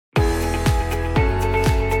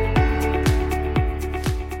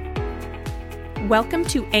Welcome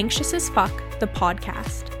to Anxious as Fuck, the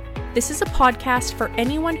podcast. This is a podcast for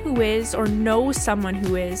anyone who is or knows someone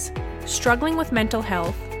who is struggling with mental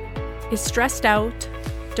health, is stressed out,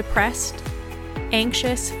 depressed,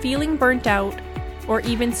 anxious, feeling burnt out, or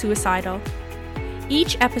even suicidal.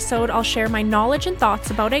 Each episode, I'll share my knowledge and thoughts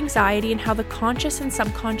about anxiety and how the conscious and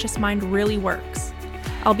subconscious mind really works.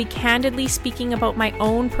 I'll be candidly speaking about my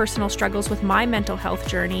own personal struggles with my mental health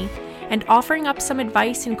journey and offering up some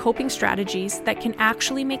advice and coping strategies that can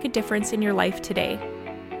actually make a difference in your life today.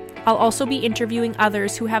 I'll also be interviewing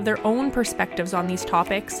others who have their own perspectives on these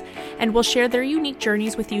topics and will share their unique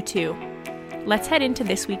journeys with you too. Let's head into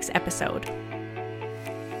this week's episode.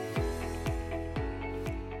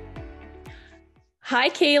 Hi,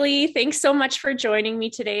 Kaylee. Thanks so much for joining me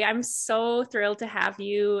today. I'm so thrilled to have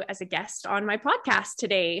you as a guest on my podcast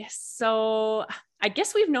today. So I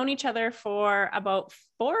guess we've known each other for about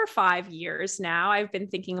 4 or 5 years now. I've been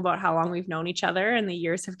thinking about how long we've known each other, and the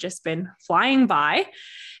years have just been flying by.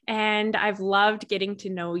 And I've loved getting to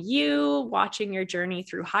know you, watching your journey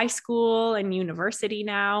through high school and university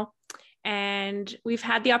now. And we've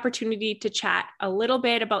had the opportunity to chat a little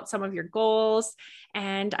bit about some of your goals.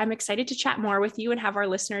 And I'm excited to chat more with you and have our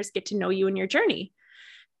listeners get to know you and your journey.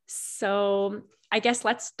 So I guess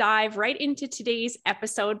let's dive right into today's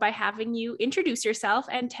episode by having you introduce yourself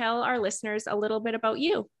and tell our listeners a little bit about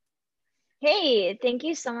you. Hey, thank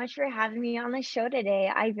you so much for having me on the show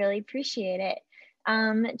today. I really appreciate it.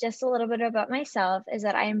 Just a little bit about myself is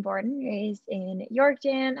that I am born and raised in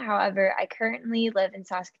Yorkton. However, I currently live in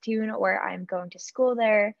Saskatoon where I'm going to school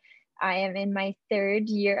there. I am in my 3rd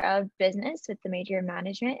year of business with the major in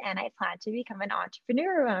management, and I plan to become an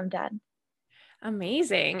entrepreneur when I'm done.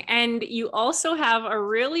 Amazing. And you also have a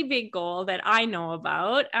really big goal that I know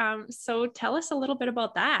about. So tell us a little bit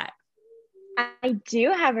about that. I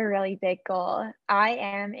do have a really big goal. I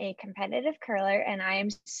am a competitive curler and I am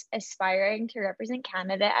aspiring to represent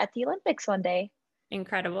Canada at the Olympics one day.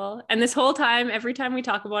 Incredible. And this whole time, every time we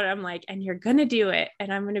talk about it, I'm like, and you're going to do it.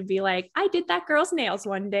 And I'm going to be like, I did that girl's nails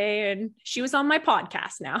one day and she was on my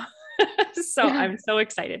podcast now. So I'm so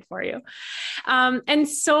excited for you. And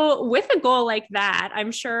so with a goal like that,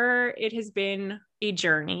 I'm sure it has been a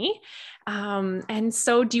journey. And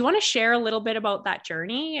so do you want to share a little bit about that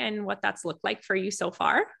journey and what that's looked like for you so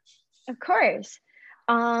far? Of course.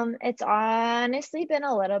 It's honestly been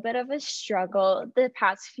a little bit of a struggle the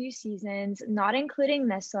past few seasons, not including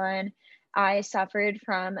this one. I suffered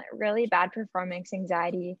from really bad performance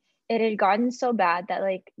anxiety. It had gotten so bad that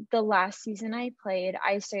the last season I played,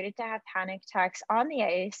 I started to have panic attacks on the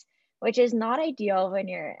ice, which is not ideal when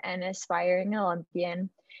you're an aspiring Olympian.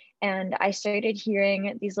 And I started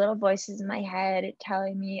hearing these little voices in my head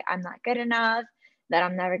telling me I'm not good enough, that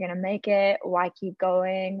I'm never going to make it. Why keep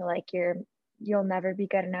going? You'll never be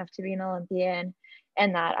good enough to be an Olympian,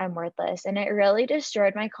 and that I'm worthless. And it really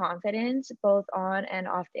destroyed my confidence both on and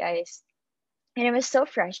off the ice. And it was so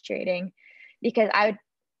frustrating because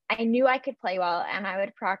I knew I could play well and I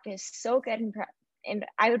would practice so good and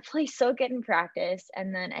I would play so good in practice.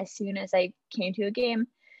 And then as soon as I came to a game,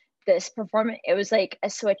 it was like a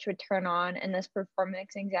switch would turn on and this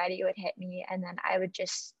performance anxiety would hit me. And then I would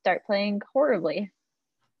just start playing horribly.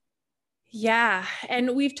 Yeah.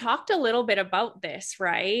 And we've talked a little bit about this,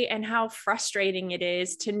 right? And how frustrating it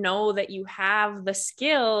is to know that you have the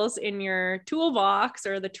skills in your toolbox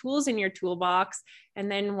or the tools in your toolbox. And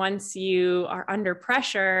then once you are under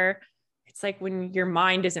pressure, it's like when your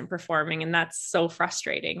mind isn't performing, and that's so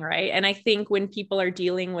frustrating, right? And I think when people are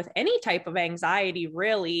dealing with any type of anxiety,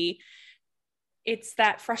 really, it's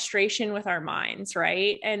that frustration with our minds,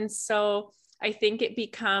 right? And so I think it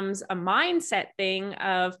becomes a mindset thing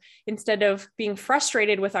of, instead of being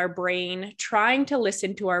frustrated with our brain, trying to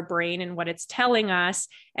listen to our brain and what it's telling us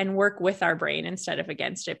and work with our brain instead of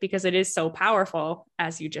against it, because it is so powerful,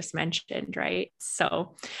 as you just mentioned, right?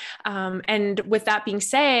 So, and with that being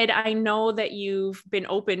said, I know that you've been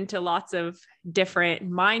open to lots of different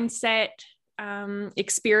mindset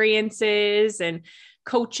experiences and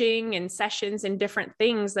coaching and sessions and different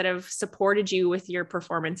things that have supported you with your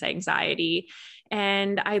performance anxiety.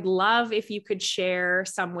 And I'd love if you could share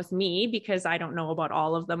some with me, because I don't know about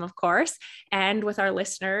all of them, of course, and with our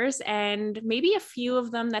listeners, and maybe a few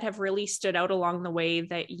of them that have really stood out along the way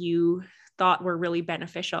that you thought were really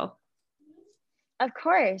beneficial. Of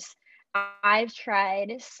course. I've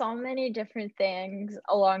tried so many different things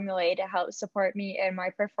along the way to help support me in my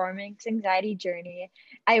performance anxiety journey.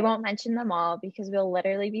 I won't mention them all because we'll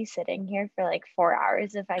literally be sitting here for like 4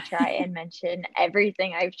 hours if I try and mention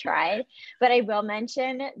everything I've tried. But I will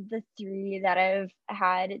mention the 3 that have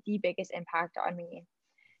had the biggest impact on me.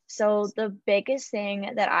 So the biggest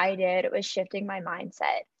thing that I did was shifting my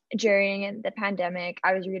mindset. During the pandemic,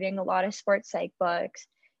 I was reading a lot of sports psych books,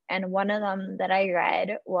 and one of them that I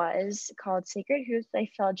read was called Sacred Hoops by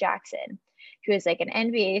Phil Jackson, who is like an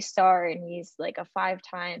NBA star, and he's like a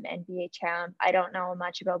 5-time NBA champ. I don't know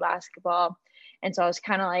much about basketball. And so I was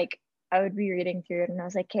kind of like, I would be reading through it and I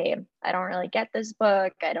was like, hey, I don't really get this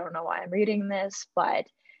book. I don't know why I'm reading this, but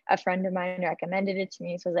a friend of mine recommended it to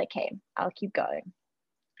me. So I was like, hey, I'll keep going.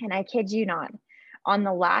 And I kid you not, on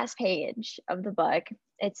the last page of the book,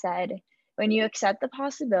 it said, when you accept the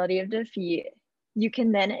possibility of defeat, you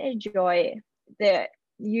can then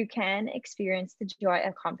you can experience the joy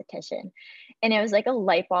of competition. And it was like a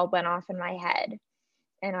light bulb went off in my head.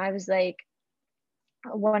 And I was like,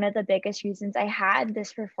 one of the biggest reasons I had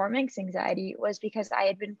this performance anxiety was because I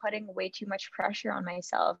had been putting way too much pressure on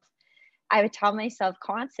myself. I would tell myself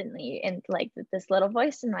constantly, and like this little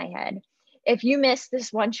voice in my head, if you miss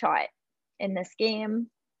this one shot in this game,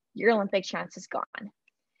 your Olympic chance is gone.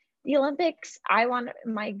 The Olympics,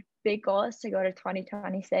 my big goal is to go to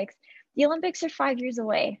 2026. The Olympics are 5 years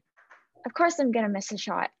away. Of course, I'm going to miss a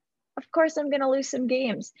shot. Of course, I'm going to lose some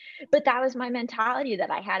games. But that was my mentality that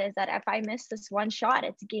I had, is that if I miss this one shot,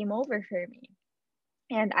 it's game over for me.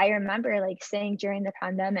 And I remember like saying during the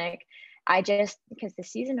pandemic, because the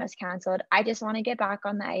season was canceled, I just want to get back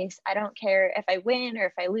on the ice. I don't care if I win or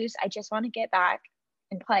if I lose. I just want to get back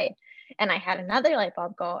and play. And I had another light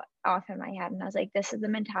bulb go off in my head. And I was like, this is the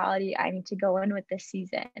mentality I need to go in with this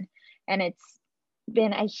season. And it's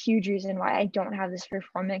been a huge reason why I don't have this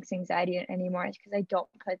performance anxiety anymore, is because I don't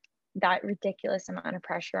put that ridiculous amount of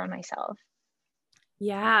pressure on myself.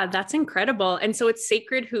 Yeah, that's incredible. And so it's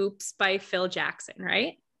Sacred Hoops by Phil Jackson,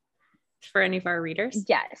 right? For any of our readers?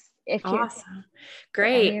 Yes. If you Awesome.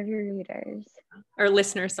 Great. any of your readers or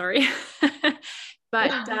listeners, sorry.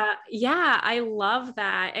 But yeah, I love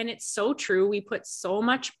that. And it's so true. We put so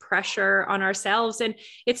much pressure on ourselves, and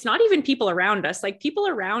it's not even people around us. Like, people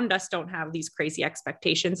around us don't have these crazy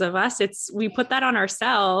expectations of us. We put that on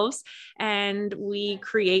ourselves, and we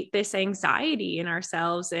create this anxiety in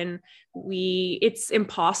ourselves. And it's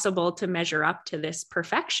impossible to measure up to this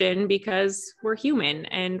perfection because we're human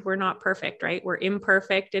and we're not perfect, right? We're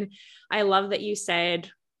imperfect. And I love that you said,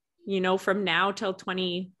 from now till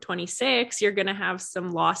 2026, you're going to have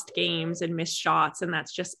some lost games and missed shots. And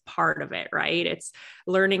that's just part of it, right? It's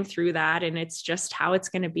learning through that, and it's just how it's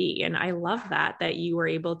going to be. And I love that you were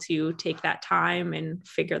able to take that time and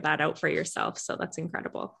figure that out for yourself. So that's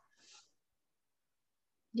incredible.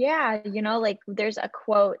 Yeah, like there's a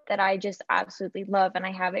quote that I just absolutely love, and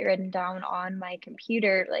I have it written down on my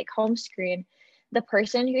computer, like home screen. The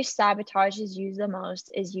person who sabotages you the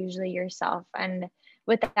most is usually yourself. And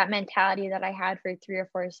with that mentality that I had for 3 or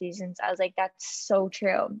 4 seasons, I was like, that's so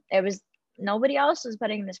true. It was nobody else was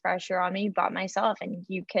putting this pressure on me but myself. And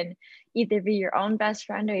you can either be your own best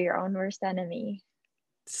friend or your own worst enemy.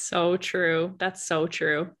 So true. That's so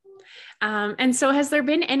true. And so has there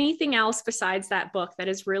been anything else besides that book that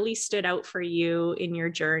has really stood out for you in your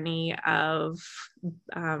journey of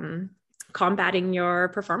combating your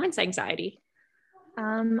performance anxiety?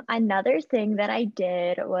 Another thing that I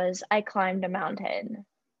did was I climbed a mountain.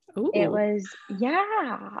 Ooh. It was, yeah,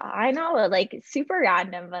 I know, like super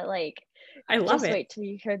random, but like, I love just it. wait till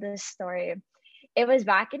you hear this story. It was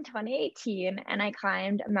back in 2018, and I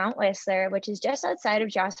climbed Mount Whistler, which is just outside of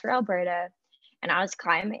Jasper, Alberta. And I was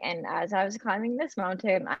climbing, and as I was climbing this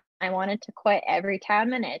mountain, I wanted to quit every 10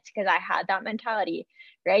 minutes because I had that mentality,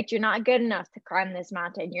 right? You're not good enough to climb this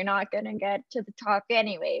mountain. You're not going to get to the top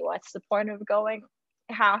anyway. What's the point of going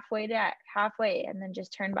halfway and then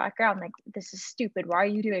just turn back around? Like, this is stupid. Why are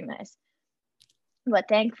you doing this? But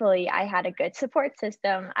thankfully, I had a good support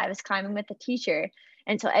system. I was climbing with a teacher.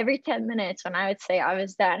 And so every 10 minutes, when I would say I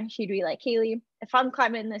was done, she'd be like, Haley, if I'm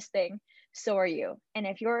climbing this thing, so are you. And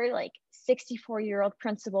if your like 64-year-old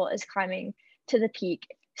principal is climbing to the peak,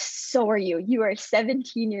 so are you. You are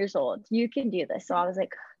 17 years old. You can do this. So I was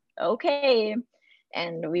like, okay.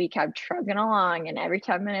 And we kept trugging along. And every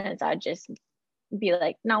 10 minutes, I'd just be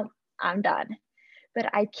like, no, I'm done.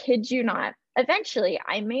 But I kid you not, eventually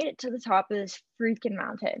I made it to the top of this freaking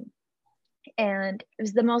mountain. And it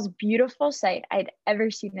was the most beautiful sight I'd ever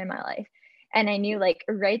seen in my life. And I knew, like,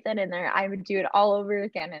 right then and there, I would do it all over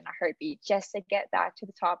again in a heartbeat just to get back to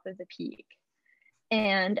the top of the peak.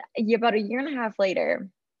 And about a year and a half later,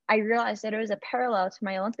 I realized that it was a parallel to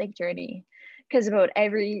my Olympic journey. Because about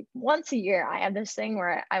once a year, I have this thing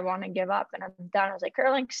where I want to give up and I'm done. I was like,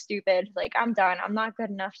 curling's stupid. Like, I'm done. I'm not good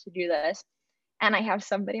enough to do this. And I have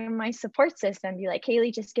somebody in my support system be like,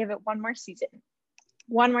 Haley, just give it one more season.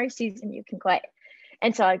 One more season, you can quit.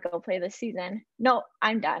 And so I'd go play this season. No,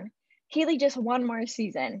 I'm done. Kaylee, just one more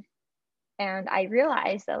season. And I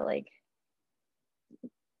realized that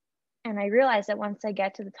once I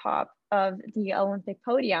get to the top of the Olympic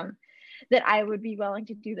podium, that I would be willing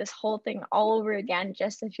to do this whole thing all over again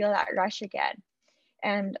just to feel that rush again.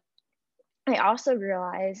 And I also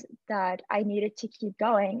realized that I needed to keep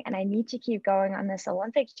going, and I need to keep going on this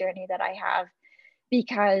Olympic journey that I have,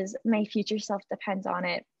 because my future self depends on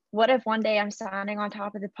it. What if one day I'm standing on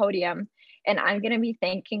top of the podium and I'm going to be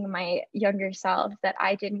thanking my younger self that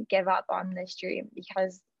I didn't give up on this dream,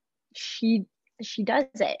 because she does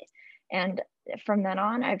it. And from then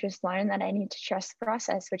on, I've just learned that I need to trust the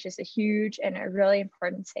process, which is a huge and a really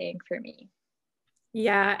important saying for me.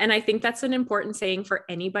 Yeah. And I think that's an important saying for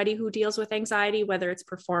anybody who deals with anxiety, whether it's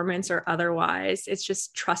performance or otherwise. It's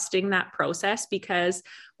just trusting that process, because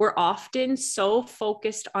we're often so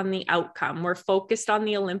focused on the outcome. We're focused on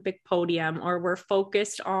the Olympic podium, or we're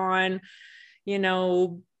focused on,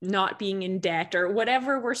 not being in debt, or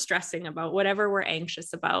whatever we're stressing about, whatever we're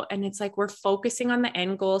anxious about. And it's like we're focusing on the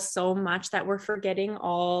end goal so much that we're forgetting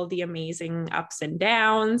all the amazing ups and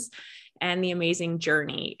downs and the amazing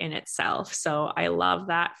journey in itself. So I love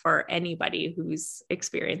that for anybody who's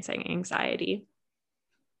experiencing anxiety.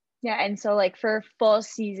 Yeah, and so for a full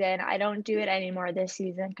season, I don't do it anymore this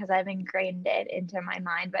season because I've ingrained it into my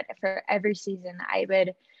mind. But for every season, I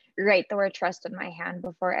would write the word trust on my hand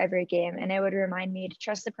before every game, and it would remind me to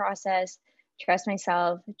trust the process, trust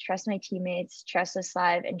myself, trust my teammates, trust this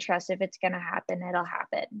live, and trust if it's gonna happen, it'll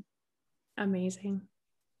happen. Amazing.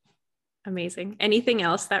 Amazing. Anything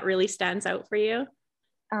else that really stands out for you?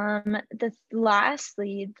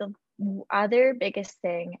 Lastly, the other biggest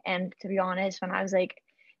thing, and to be honest, when I was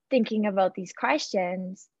thinking about these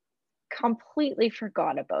questions, completely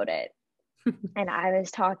forgot about it. And I was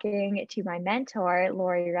talking to my mentor,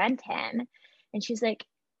 Lori Renton, and she's like,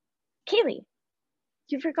 Kaylee,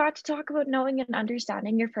 you forgot to talk about knowing and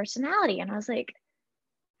understanding your personality. And I was like,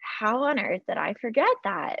 how on earth did I forget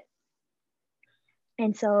that?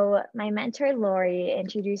 And so my mentor, Lori,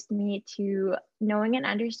 introduced me to knowing and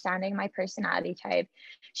understanding my personality type.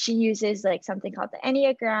 She uses something called the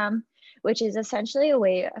Enneagram, which is essentially a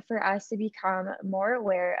way for us to become more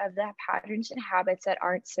aware of the patterns and habits that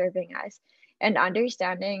aren't serving us. And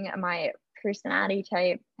understanding my personality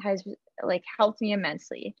type has helped me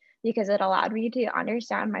immensely, because it allowed me to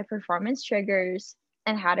understand my performance triggers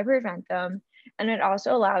and how to prevent them. And it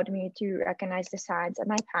also allowed me to recognize the signs of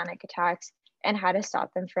my panic attacks and how to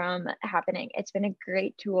stop them from happening. It's been a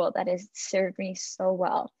great tool that has served me so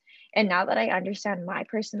well. And now that I understand my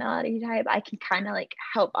personality type, I can kind of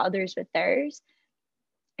help others with theirs.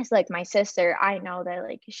 It's my sister, I know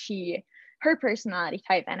that her personality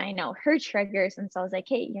type, and I know her triggers. And so I was like,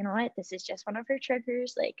 hey, you know what? This is just one of her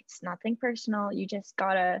triggers. It's nothing personal. You just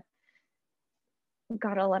gotta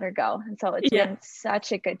let her go. And so it's been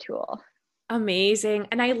such a good tool. Amazing.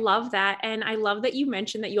 And I love that. And I love that you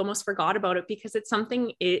mentioned that you almost forgot about it, because it's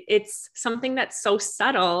something that's so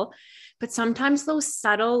subtle, but sometimes those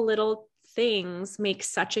subtle little things make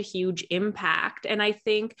such a huge impact. And I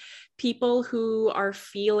think people who are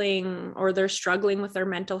feeling, or they're struggling with their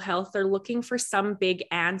mental health, they're looking for some big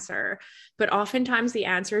answer, but oftentimes the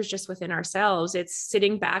answer is just within ourselves. It's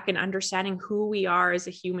sitting back and understanding who we are as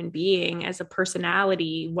a human being, as a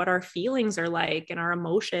personality, what our feelings are like and our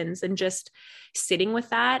emotions, and just sitting with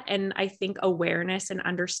that. And I think awareness and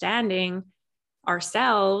understanding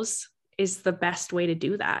ourselves is the best way to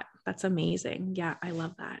do that. That's amazing. Yeah, I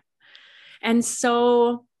love that. And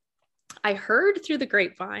so I heard through the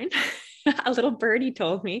grapevine, a little birdie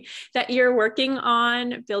told me that you're working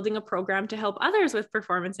on building a program to help others with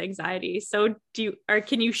performance anxiety. So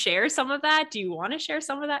can you share some of that? Do you want to share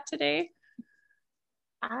some of that today?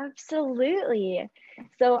 Absolutely.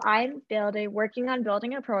 So I'm working on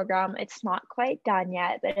building a program. It's not quite done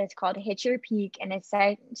yet, but it's called Hit Your Peak. And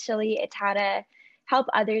essentially it's how to help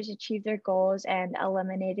others achieve their goals and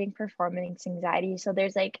eliminating performance anxiety. So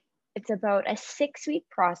it's about a 6-week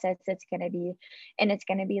process. It's going to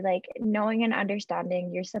be knowing and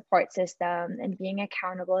understanding your support system and being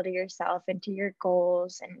accountable to yourself and to your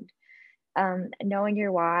goals, and knowing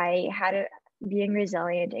your why, how to being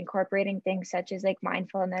resilient, incorporating things such as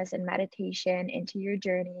mindfulness and meditation into your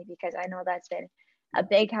journey, because I know that's been a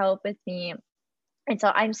big help with me. And so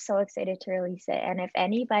I'm so excited to release it. And if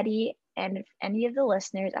any of the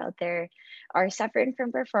listeners out there are suffering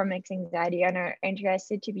from performance anxiety and are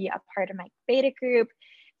interested to be a part of my beta group,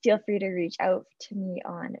 feel free to reach out to me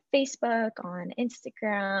on Facebook, on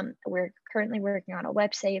Instagram. We're currently working on a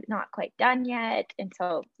website, not quite done yet. And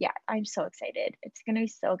so, yeah, I'm so excited. It's going to be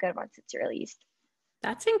so good once it's released.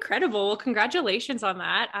 That's incredible. Well, congratulations on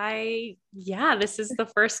that. This is the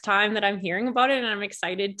first time that I'm hearing about it, and I'm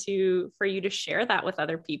excited for you to share that with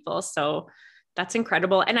other people. So that's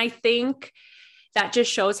incredible. And I think that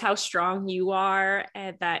just shows how strong you are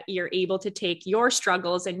and that you're able to take your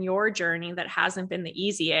struggles and your journey that hasn't been the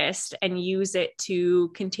easiest and use it to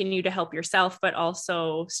continue to help yourself, but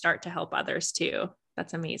also start to help others too.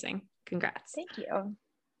 That's amazing. Congrats. Thank you.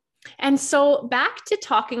 And so back to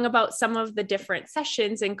talking about some of the different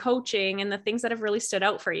sessions and coaching and the things that have really stood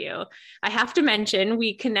out for you. I have to mention,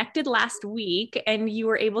 we connected last week and you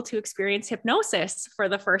were able to experience hypnosis for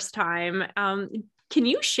the first time. Can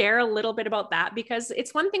you share a little bit about that? Because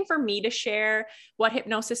it's one thing for me to share what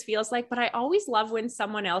hypnosis feels like, but I always love when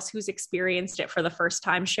someone else who's experienced it for the first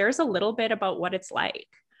time shares a little bit about what it's like.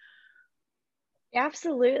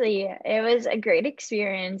 Absolutely. It was a great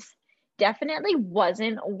experience. Definitely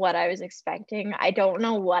wasn't what I was expecting. I don't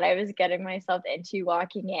know what I was getting myself into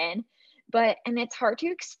walking in, and it's hard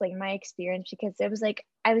to explain my experience because it was like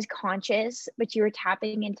I was conscious, but you were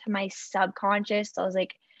tapping into my subconscious. So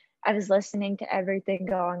I was listening to everything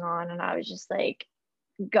going on, and I was just like,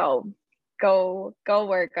 go, go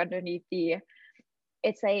work underneath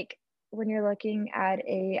it's like when you're looking at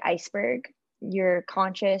a iceberg, your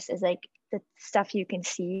conscious is like the stuff you can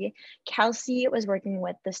see. Kelsey was working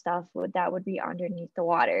with the stuff that would be underneath the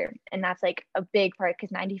water. And that's like a big part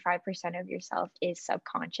because 95% of yourself is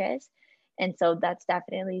subconscious. And so that's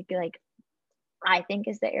definitely like, I think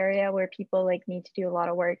is the area where people like need to do a lot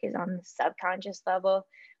of work is on the subconscious level,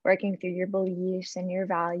 working through your beliefs and your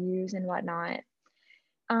values and whatnot.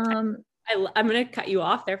 I'm going to cut you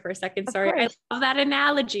off there for a second. Sorry. I love that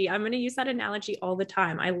analogy. I'm going to use that analogy all the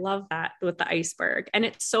time. I love that with the iceberg. And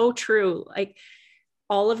it's so true. Like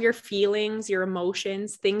all of your feelings, your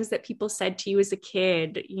emotions, things that people said to you as a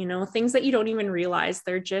kid, things that you don't even realize,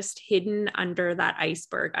 they're just hidden under that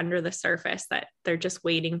iceberg, under the surface, that they're just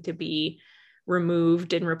waiting to be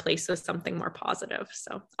removed and replaced with something more positive.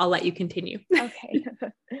 So I'll let you continue. Okay.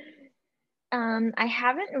 I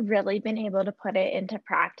haven't really been able to put it into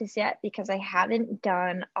practice yet because I haven't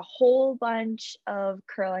done a whole bunch of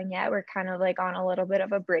curling yet. We're kind of like on a little bit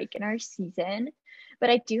of a break in our season, but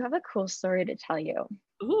I do have a cool story to tell you.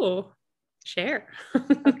 Ooh, share.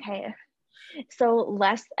 Okay. So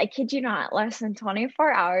I kid you not, less than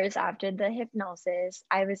 24 hours after the hypnosis,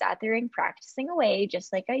 I was at the ring practicing away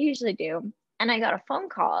just like I usually do. And I got a phone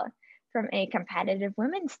call from a competitive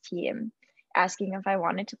women's team asking if I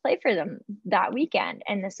wanted to play for them that weekend.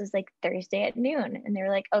 And this was like Thursday at noon. And they were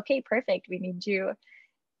like, okay, perfect. We need you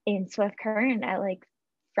in Swift Current at like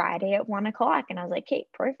Friday at 1:00. And I was like, okay,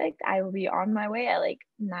 perfect. I will be on my way at like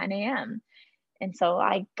 9 a.m. And so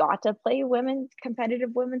I got to play competitive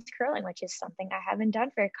women's curling, which is something I haven't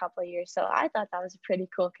done for a couple of years. So I thought that was a pretty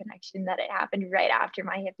cool connection that it happened right after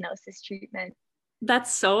my hypnosis treatment.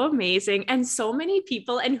 That's so amazing. And so many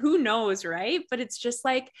people, and who knows, right? But it's just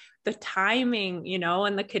like the timing,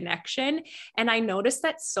 and the connection. And I noticed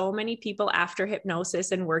that so many people after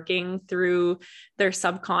hypnosis and working through their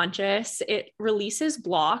subconscious, it releases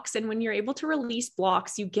blocks. And when you're able to release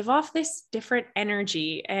blocks, you give off this different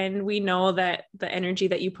energy. And we know that the energy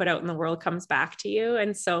that you put out in the world comes back to you.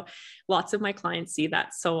 And so lots of my clients see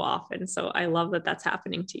that so often. So I love that that's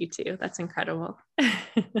happening to you too. That's incredible.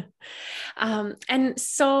 And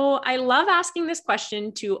so I love asking this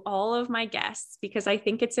question to all of my guests because I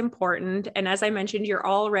think it's important. And as I mentioned, you're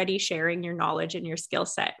already sharing your knowledge and your skill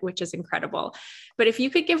set, which is incredible. But if you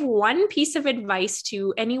could give one piece of advice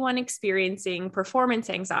to anyone experiencing performance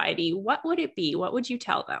anxiety, what would it be? What would you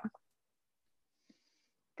tell them?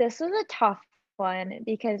 This was a tough one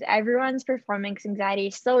because everyone's performance anxiety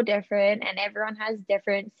is so different and everyone has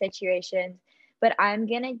different situations. But I'm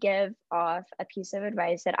going to give off a piece of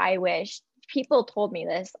advice that I wish people told me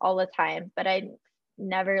this all the time, but I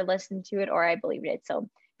never listened to it or I believed it. So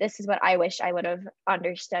this is what I wish I would have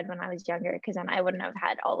understood when I was younger, because then I wouldn't have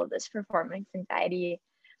had all of this performance anxiety,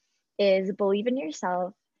 is believe in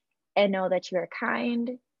yourself and know that you are kind,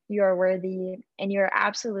 you are worthy, and you're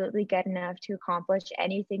absolutely good enough to accomplish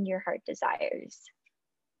anything your heart desires.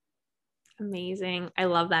 Amazing. I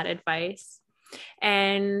love that advice.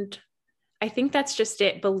 And I think that's just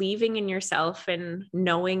it, believing in yourself and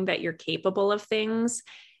knowing that you're capable of things.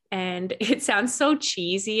 And it sounds so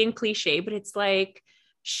cheesy and cliche, but it's like,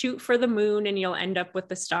 shoot for the moon and you'll end up with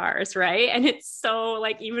the stars, right? And it's so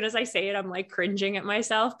like, even as I say it, I'm like cringing at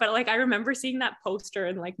myself, but like I remember seeing that poster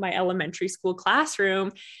in like my elementary school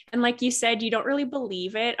classroom. And like you said, you don't really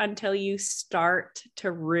believe it until you start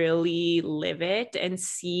to really live it and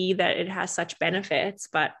see that it has such benefits.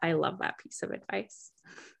 But I love that piece of advice.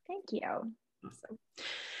 Thank you. Awesome.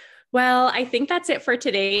 Well, I think that's it for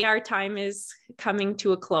today. Our time is coming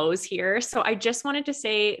to a close here. So I just wanted to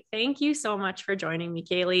say thank you so much for joining me,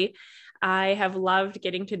 Kaylee. I have loved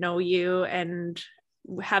getting to know you, and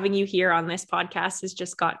having you here on this podcast has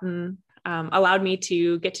just allowed me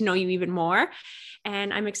to get to know you even more.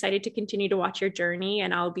 And I'm excited to continue to watch your journey,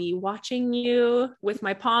 and I'll be watching you with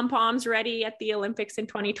my pom-poms ready at the Olympics in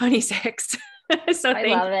 2026. So I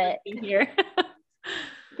love it. For being here.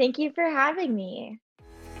 Thank you for having me.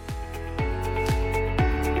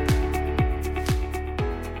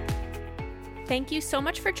 Thank you so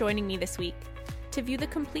much for joining me this week. To view the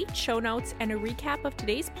complete show notes and a recap of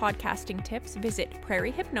today's podcasting tips, visit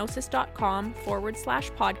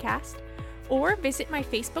prairiehypnosis.com/podcast, or visit my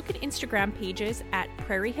Facebook and Instagram pages at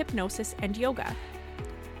Prairie Hypnosis and Yoga.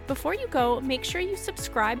 Before you go, make sure you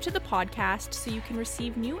subscribe to the podcast so you can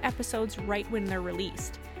receive new episodes right when they're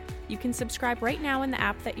released. You can subscribe right now in the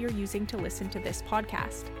app that you're using to listen to this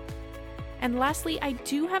podcast. And lastly, I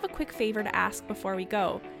do have a quick favor to ask before we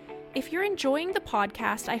go. If you're enjoying the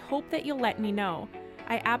podcast, I hope that you'll let me know.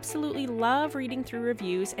 I absolutely love reading through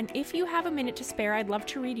reviews, and if you have a minute to spare, I'd love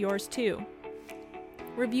to read yours too.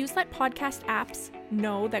 Reviews let podcast apps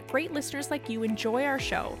know that great listeners like you enjoy our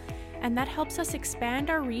show, and that helps us expand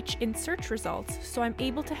our reach in search results, so I'm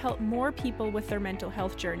able to help more people with their mental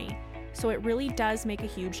health journey. So it really does make a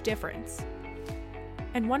huge difference.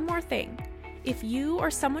 And one more thing. If you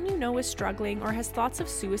or someone you know is struggling or has thoughts of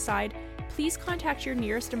suicide, please contact your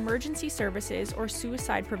nearest emergency services or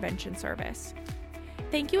suicide prevention service.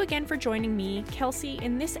 Thank you again for joining me, Kelsey,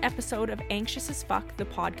 in this episode of Anxious as Fuck, the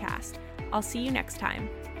podcast. I'll see you next time.